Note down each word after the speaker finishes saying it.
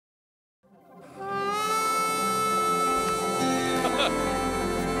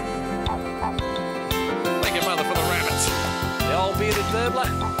burbler,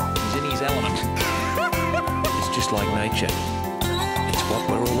 he's in his element. It's just like nature. It's what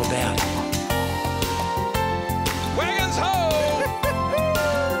we're all about. Wagons ho!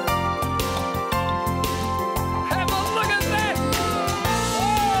 Have a look at that!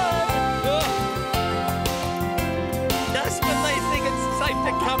 Just when they think it's safe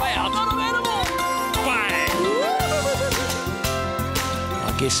to come out. Not an animal! Bang!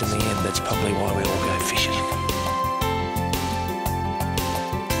 I guess in the end, that's probably why we all go fishing.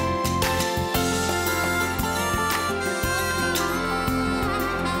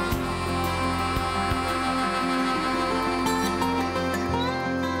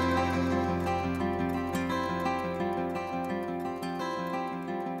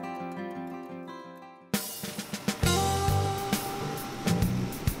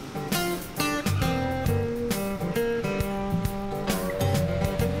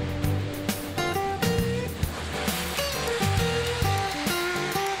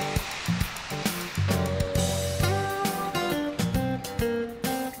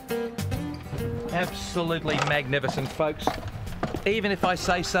 Absolutely magnificent, folks. Even if I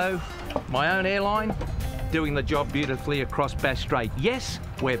say so, my own airline doing the job beautifully across Bass Strait. Yes,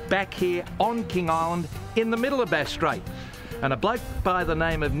 we're back here on King Island in the middle of Bass Strait. And a bloke by the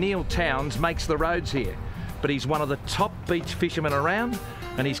name of Neil Towns makes the roads here. But he's one of the top beach fishermen around,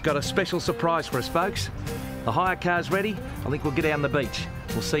 and he's got a special surprise for us, folks. The hire car's ready. I think we'll get down the beach.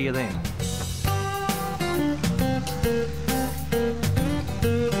 We'll see you then.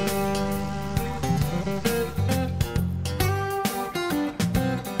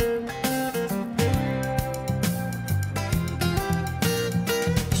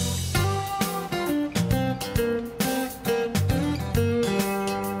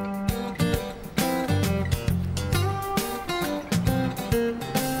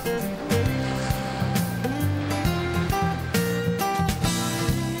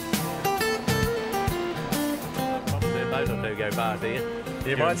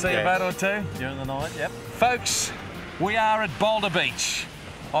 You might see a boat or two during the night, yep. Folks, we are at Boulder Beach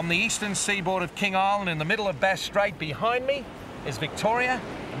on the eastern seaboard of King Island in the middle of Bass Strait. Behind me is Victoria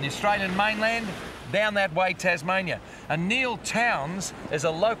and the Australian mainland, down that way Tasmania. And Neil Towns is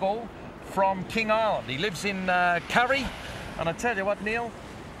a local from King Island. He lives in Curry, and I tell you what, Neil,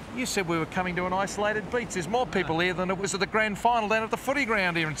 you said we were coming to an isolated beach. There's more people here than it was at the grand final down at the footy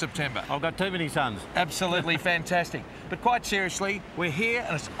ground here in September. I've got too many sons. Absolutely fantastic. But quite seriously, we're here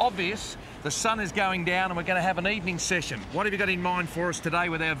and it's obvious the sun is going down and we're going to have an evening session. What have you got in mind for us today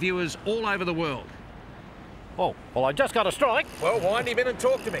with our viewers all over the world? Oh, well, I just got a strike. Well, wind him in and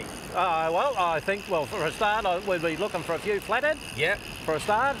talk to me. Well, I think, well, for a start, we'd be looking for a few flathead. Yep. For a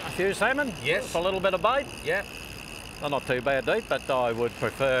start, a few salmon. Yes. For a little bit of bait. Yep. They're not too bad deep, but I would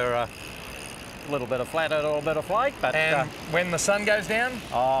prefer a little bit of flathead or a bit of flake. But and when the sun goes down?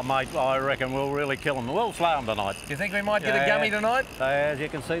 Oh, mate, I reckon we'll really kill them. We'll slow them tonight. Do you think we might get a gummy tonight? As you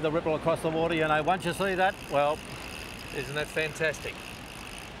can see the ripple across the water, you know, once you see that, well... Isn't that fantastic?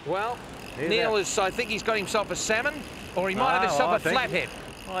 Well, Neil is, I think he's got himself a salmon, or he might have himself a flathead.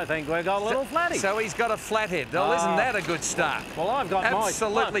 I think we've got a little flatty. So he's got a flathead. Oh, isn't that a good start? Well, I've got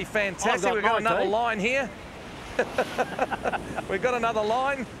absolutely fantastic. We've got another line here. We've got another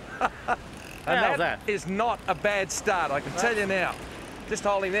line. And that is not a bad start, I can tell you now. Just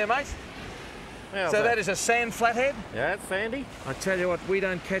hold him there, mate. So that is a sand flathead? Yeah, it's sandy. I tell you what, we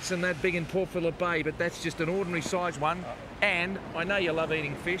don't catch them that big in Port Phillip Bay, but that's just an ordinary size one. And I know you love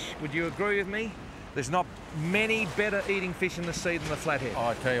eating fish. Would you agree with me? There's not many better eating fish in the sea than the flathead.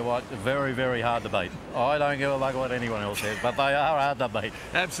 I tell you what, very, very hard to beat. I don't give a bug what anyone else says, but they are hard to beat.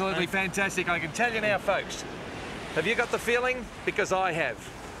 Absolutely fantastic. I can tell you now, folks. Have you got the feeling? Because I have.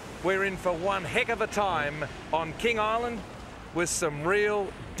 We're in for one heck of a time on King Island with some real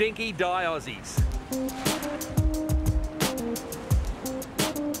dinky die Aussies.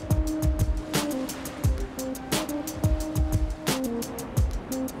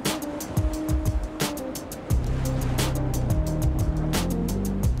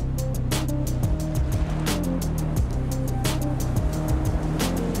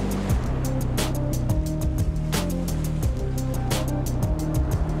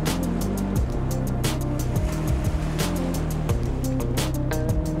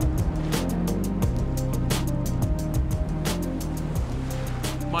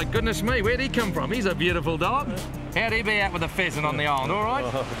 My goodness me, where'd he come from? He's a beautiful dog. How'd he be out with a pheasant on the island, all right?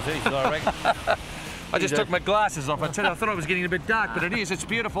 Oh, geez, I reckon. I just took my glasses off. I tell you, I thought I was getting a bit dark, but it is. It's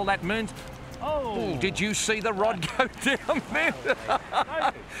beautiful. That moon's... Oh, did you see the rod go down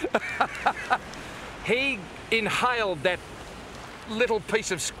there? He inhaled that little piece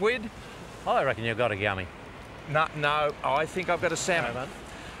of squid. I reckon you've got a gummy. No, I think I've got a salmon.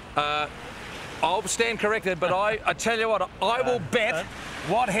 I'll stand corrected, but I tell you what, I will bet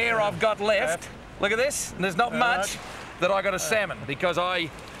what hair I've got left. Look at this, and there's not much, that I got a salmon, because I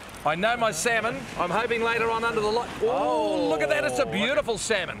know my salmon. I'm hoping later on under the light. Oh, look at that, it's a beautiful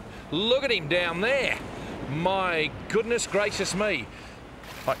salmon. Look at him down there. My goodness gracious me.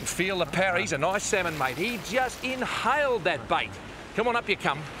 I can feel the power. He's a nice salmon, mate. He just inhaled that bait. Come on, up you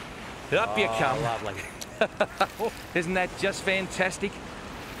come. Up you come. Lovely. Isn't that just fantastic?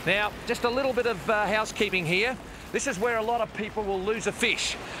 Now, just a little bit of housekeeping here. This is where a lot of people will lose a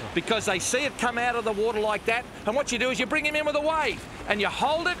fish because they see it come out of the water like that, and what you do is you bring him in with a wave and you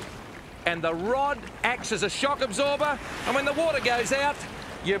hold it, and the rod acts as a shock absorber, and when the water goes out,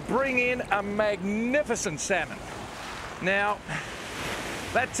 you bring in a magnificent salmon. Now,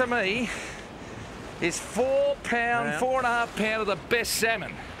 that to me is 4 pound, 4.5 pound of the best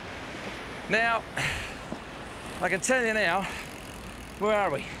salmon. Now, I can tell you now, where are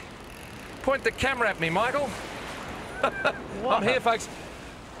we? Point the camera at me, Michael. I'm here, folks.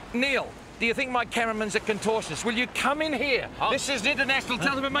 Neil, do you think my cameraman's a contortionist? Will you come in here? This is international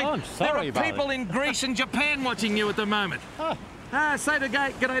television, mate. I'm sorry, there are people in Greece and Japan watching you at the moment. Say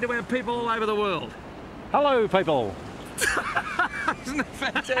g'day to our people all over the world. Hello, people. Isn't that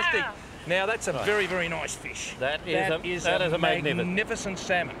fantastic? Now, that's a very, very nice fish. That is a magnificent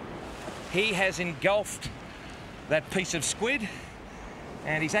salmon. He has engulfed that piece of squid,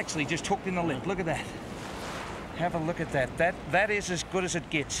 and he's actually just hooked in the lip. Look at that. Have a look at that. That is as good as it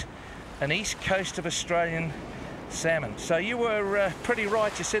gets. An east coast of Australian salmon. So you were pretty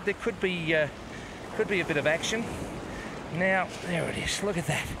right. You said there could be a bit of action. Now, there it is. Look at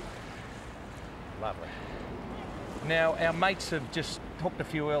that. Lovely. Now, our mates have just hooked a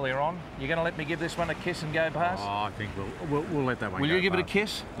few earlier on. You're going to let me give this one a kiss and go past? Oh, I think we'll let that one go. Will you give past. it a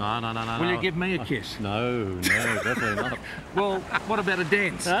kiss? No. Will you give me a kiss? No, definitely not. Well, what about a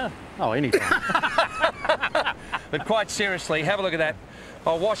dance? Oh, anytime. But quite seriously, have a look at that.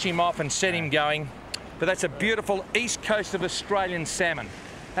 I'll wash him off and set him going. But that's a beautiful east coast of Australian salmon.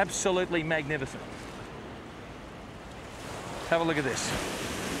 Absolutely magnificent. Have a look at this.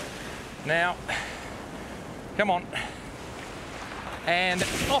 Now, come on. And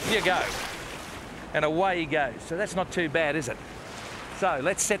off you go. And away he goes. So that's not too bad, is it? So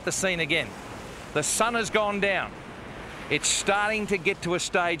let's set the scene again. The sun has gone down. It's starting to get to a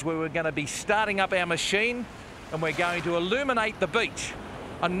stage where we're going to be starting up our machine and we're going to illuminate the beach.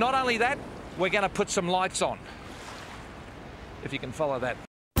 And not only that, we're going to put some lights on. If you can follow that.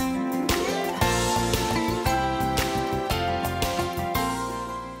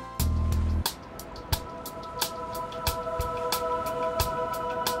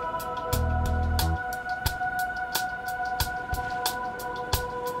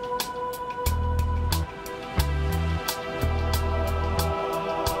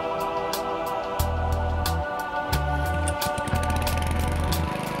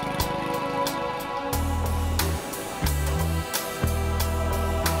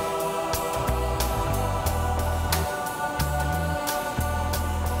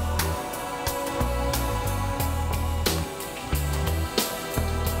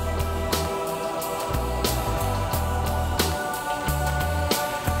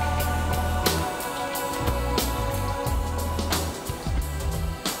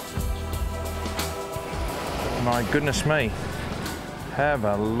 My goodness me, have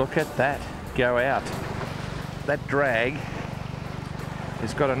a look at that go out. That drag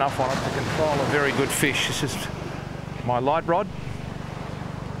has got enough on it to control a very good fish. This is my light rod,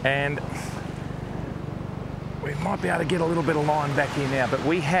 and we might be able to get a little bit of line back here now, but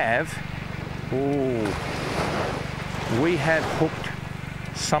we have hooked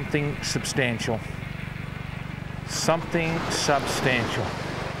something substantial. Something substantial.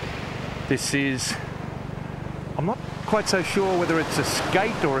 This is, I'm not quite so sure whether it's a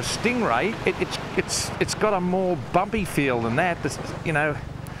skate or a stingray. It's got a more bumpy feel than that, you know.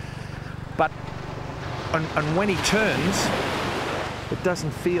 But and when he turns, it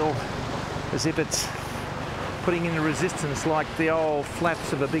doesn't feel as if it's putting in the resistance like the old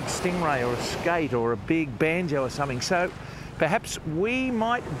flaps of a big stingray or a skate or a big banjo or something. So perhaps we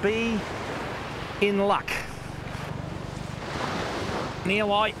might be in luck.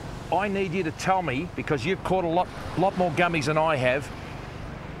 Neil, I need you to tell me, because you've caught a lot more gummies than I have,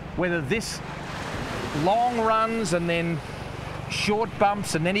 whether this long runs and then short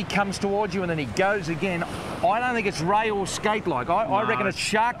bumps and then he comes towards you and then he goes again. I don't think it's ray or skate-like. I reckon it's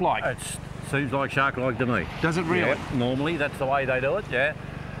shark-like. It seems like shark-like to me. Does it really? Yeah, normally that's the way they do it, yeah.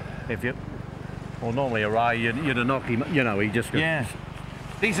 Well, normally a ray, you'd knock him, you know, he just... Yeah.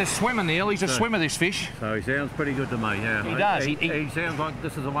 He's a swimmer, Neil. He's a swimmer, this fish. So he sounds pretty good to me, yeah. He does. He sounds like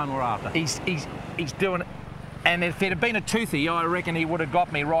this is the one we're after. He's doing it. And if it had been a toothy, I reckon he would have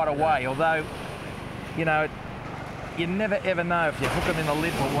got me right away. Although, you know, you never ever know if you hook him in the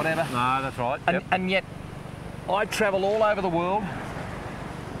lip or whatever. No, that's right. And yet, I travel all over the world.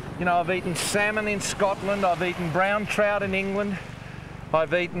 You know, I've eaten salmon in Scotland. I've eaten brown trout in England.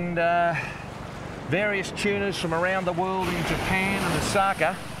 I've eaten various tunas from around the world in Japan and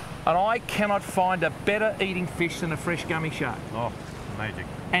Osaka. And I cannot find a better eating fish than a fresh gummy shark. Oh, magic.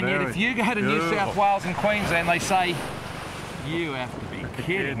 And yet if you go to New South Wales and Queensland, they say, you have to be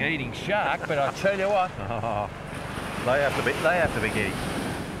kidding, eating shark. But I tell you what, They have to be kidding.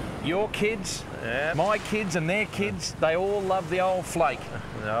 your kids, my kids and their kids, they all love the old flake.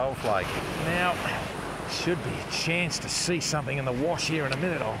 The old flake. Now, should be a chance to see something in the wash here in a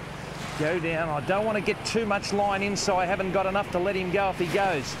minute. I'll go down. I don't want to get too much line in, so I haven't got enough to let him go if he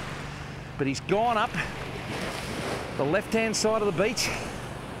goes. But he's gone up the left-hand side of the beach.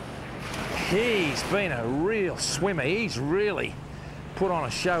 He's been a real swimmer. He's really put on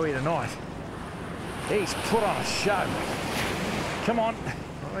a show here tonight. He's put on a show. Come on.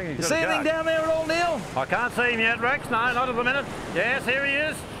 You see anything down there at all, Neil? I can't see him yet, Rex. No, not at the minute. Yes, here he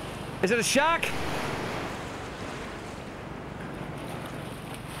is. Is it a shark?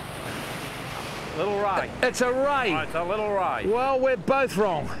 Little ray. It's a ray. Oh, it's a little ray. Well, we're both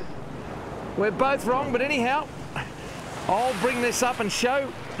wrong. We're both wrong, but anyhow, I'll bring this up and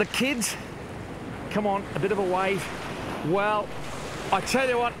show the kids. Come on, a bit of a wave. Well, I tell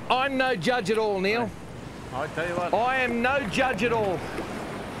you what, I'm no judge at all, Neil. I tell you what. I am no judge at all.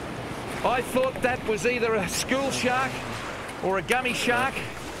 I thought that was either a school shark or a gummy shark.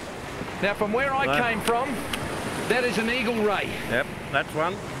 Now, from where I came from, that is an eagle ray. Yep, that's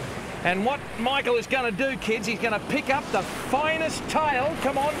one. And what Michael is going to do, kids, he's going to pick up the finest tail.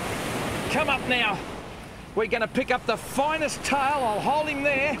 Come on, come up now. We're going to pick up the finest tail. I'll hold him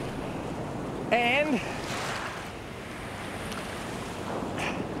there. And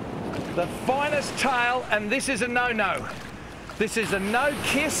the finest tail, and this is a no-no. This is a no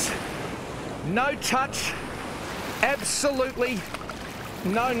kiss, no touch, absolutely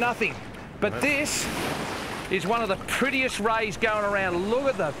no nothing. But this is one of the prettiest rays going around. Look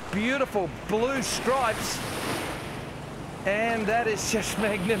at the beautiful blue stripes. And that is just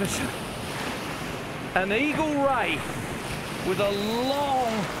magnificent. An eagle ray with a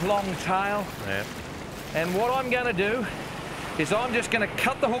long, long tail. Yep. And what I'm going to do is I'm just going to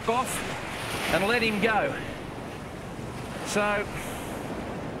cut the hook off and let him go. So,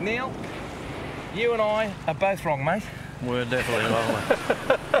 Neil, you and I are both wrong, mate. We're definitely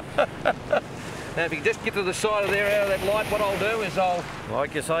wrong. Now, if you just get to the side of there out of that light, what I'll do is I'll...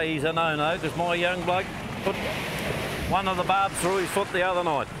 Like you say, he's a no-no, because my young bloke put one of the barbs through his foot the other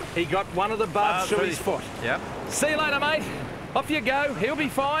night. He got one of the barbs through his foot. Yep. See you later, mate. Off you go. He'll be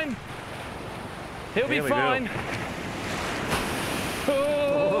fine. He'll be fine.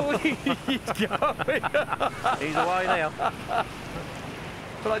 Oh, he's going. He's away now.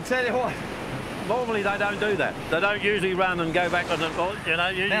 But I tell you what. Normally they don't do that. They don't usually run and go back on the, you know.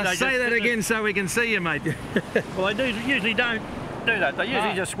 Usually Now they say that again so we can see you, mate. Well, they do usually don't do that. They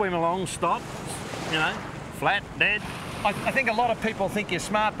usually just swim along, stop, you know, flat, dead. I think a lot of people think you're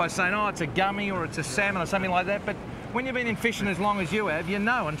smart by saying, oh, it's a gummy or it's a salmon or something like that, but when you've been in fishing as long as you have, you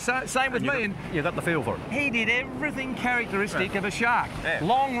know, and so, same with me. You got the feel for it. He did everything characteristic of a shark. Yeah.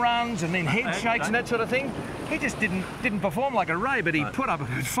 Long runs and then head shakes and that sort of thing. He just didn't perform like a ray, but he put up a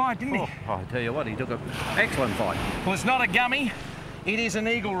good fight, didn't he? I tell you what, he took an excellent fight. Well, it's not a gummy, it is an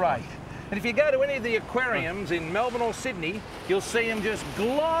eagle ray. And if you go to any of the aquariums in Melbourne or Sydney, you'll see him just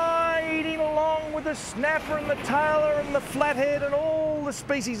gliding along with the snapper and the tailor and the flathead and all the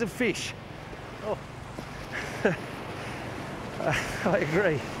species of fish. Oh. I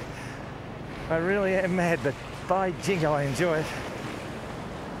agree. I really am mad, but by jingo, I enjoy it.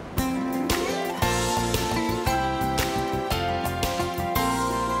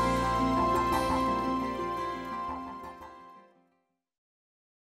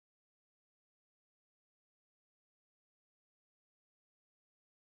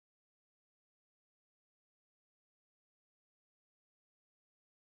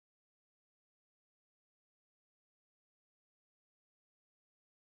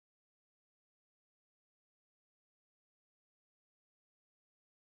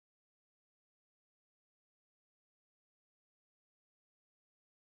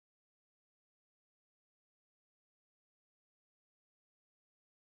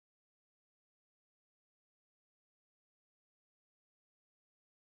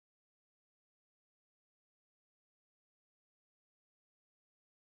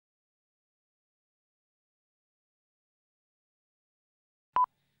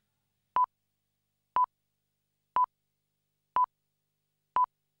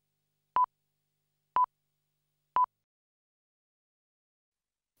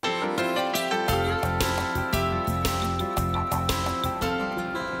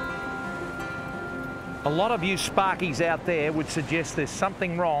 lot of you Sparkies out there would suggest there's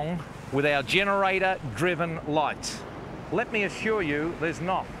something wrong with our generator-driven lights. Let me assure you, there's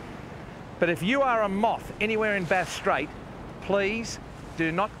not. But if you are a moth anywhere in Bass Strait, please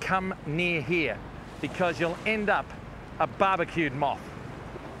do not come near here, because you'll end up a barbecued moth.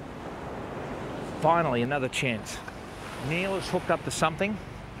 Finally, another chance. Neil is hooked up to something,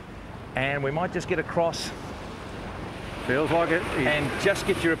 and we might just get across. Feels like it. And just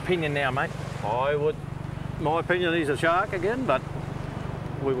get your opinion now, mate. My opinion, he's a shark again, but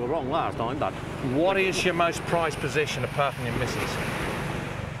we were wrong last time. But what is your most prized possession apart from your missus?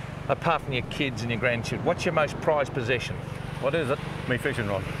 Apart from your kids and your grandchildren, what's your most prized possession? what is it? Me fishing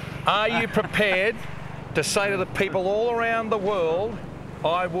rod. Are you prepared to say to the people all around the world,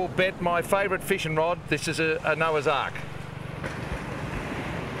 I will bet my favourite fishing rod, this is a Noah's Ark?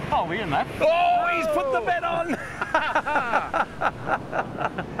 Oh, we're in that. Oh, he's put the bet on!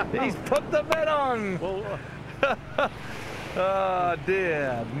 He's put the bet on! Well, Oh,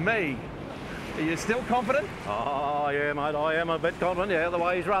 dear me. Are you still confident? oh, yeah, mate, I am a bit confident, yeah, the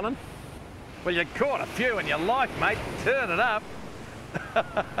way he's running. Well, you caught a few in your life, mate. Turn it up.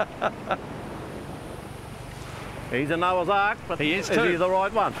 He's a Noah's Ark, but He is he too. the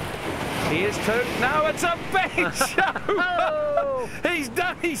right one? He is too. No, it's a banjo! Oh. He's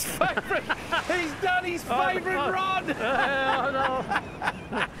done his favourite. He's done his favourite rod.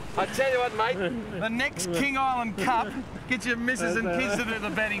 I tell you what, mate. The next King Island Cup, get your missus and kids to do the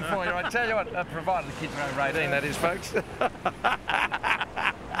betting for you. I tell you what, provided the kids are over 18, that is, folks.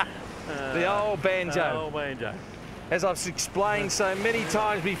 The old banjo. Oh, banjo. As I've explained so many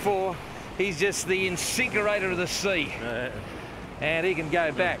times before, he's just the incinerator of the sea. And he can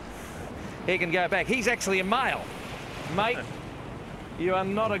go back. He can go back. He's actually a male. Mate, you are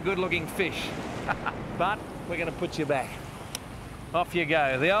not a good-looking fish. But we're going to put you back. Off you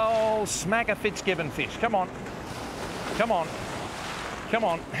go. The old smacker Fitzgibbon fish. Come on. Come on. Come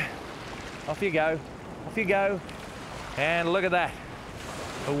on. Off you go. Off you go. And look at that.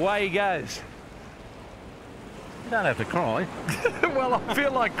 Away he goes. You don't have to cry. Well, I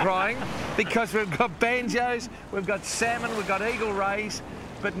feel like crying because we've got banjos, we've got salmon, we've got eagle rays,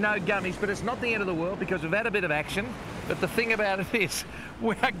 but no gummies. But it's not the end of the world because we've had a bit of action. But the thing about it is,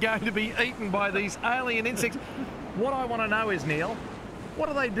 we are going to be eaten by these alien insects. What I want to know is, Neil, what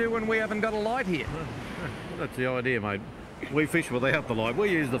do they do when we haven't got a light here? That's the idea, mate. We fish without the light. We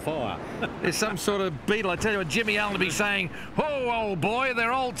use the fire. There's some sort of beetle. I tell you what, Jimmy Allen will be saying, oh, old boy,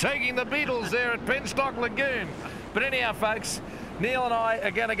 they're all taking the beetles there at Penstock Lagoon. But anyhow, folks, Neil and I are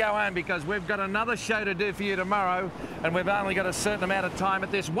going to go home because we've got another show to do for you tomorrow, and we've only got a certain amount of time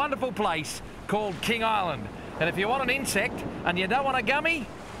at this wonderful place called King Island. And if you want an insect and you don't want a gummy,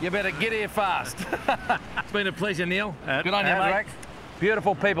 you better get here fast. It's been a pleasure, Neil. Good on you, mate. Rex.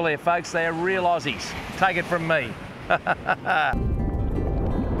 Beautiful people here, folks. They are real Aussies. Take it from me.